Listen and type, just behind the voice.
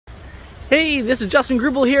Hey, this is Justin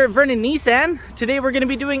Grubel here at Vernon Nissan. Today we're going to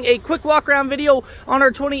be doing a quick walk around video on our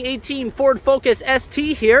 2018 Ford Focus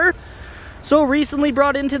ST here. So recently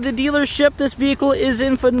brought into the dealership, this vehicle is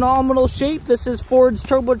in phenomenal shape. This is Ford's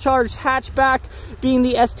turbocharged hatchback, being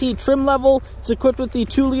the ST trim level. It's equipped with the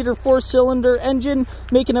 2-liter 4-cylinder engine,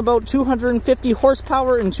 making about 250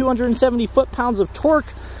 horsepower and 270 foot-pounds of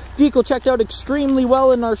torque. Vehicle checked out extremely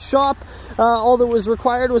well in our shop. All that was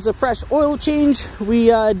required was a fresh oil change. We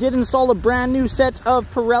did install a brand new set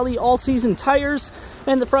of Pirelli all-season tires,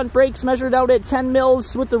 and the front brakes measured out at 10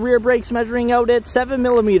 mils with the rear brakes measuring out at 7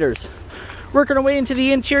 millimeters. Working our way into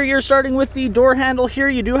the interior, starting with the door handle here.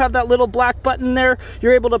 You do have that little black button there.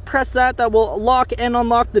 You're able to press that. That will lock and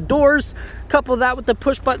unlock the doors. Couple that with the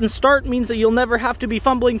push button start means that you'll never have to be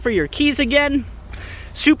fumbling for your keys again.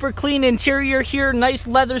 Super clean interior here, nice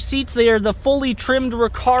leather seats. They are the fully trimmed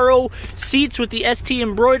Recaro seats with the ST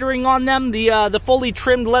embroidering on them. The fully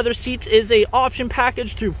trimmed leather seats is a option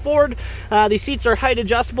package through Ford. The seats are height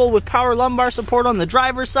adjustable with power lumbar support on the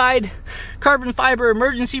driver's side. Carbon fiber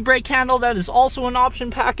emergency brake handle, that is also an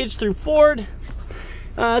option package through Ford.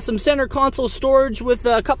 Some center console storage with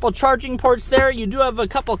a couple charging ports there. You do have a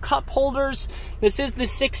couple cup holders. This is the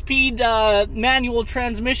 6-speed manual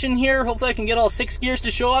transmission here. Hopefully I can get all 6 gears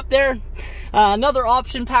to show up there. Another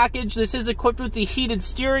option package. This is equipped with the heated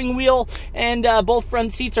steering wheel, and both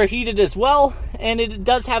front seats are heated as well. And it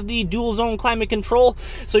does have the dual zone climate control,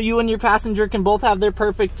 so you and your passenger can both have their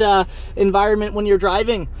perfect environment when you're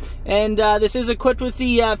driving. And this is equipped with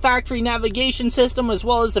the factory navigation system as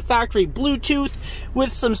well as the factory Bluetooth,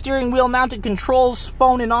 with some steering wheel mounted controls,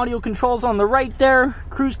 phone and audio controls on the right there,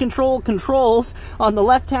 cruise control controls on the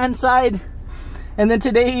left hand side. And then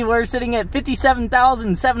today we're sitting at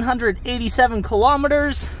 57,787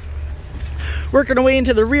 kilometers. Working our way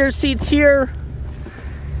into the rear seats here.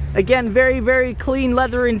 Again, very clean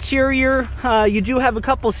leather interior. You do have a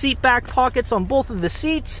couple seat back pockets on both of the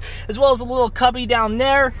seats, as well as a little cubby down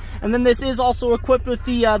there. And then this is also equipped with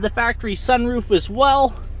the factory sunroof as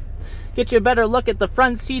well. Get you a better look at the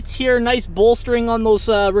front seats here. Nice bolstering on those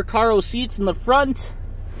Recaro seats in the front.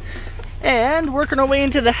 And working our way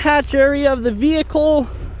into the hatch area of the vehicle.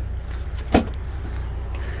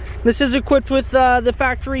 This is equipped with the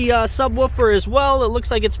factory subwoofer as well. It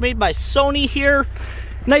looks like it's made by Sony here.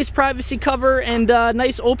 Nice privacy cover and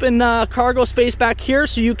nice open cargo space back here,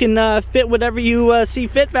 so you can fit whatever you see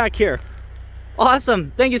fit back here.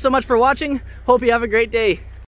 Awesome. Thank you so much for watching. Hope you have a great day.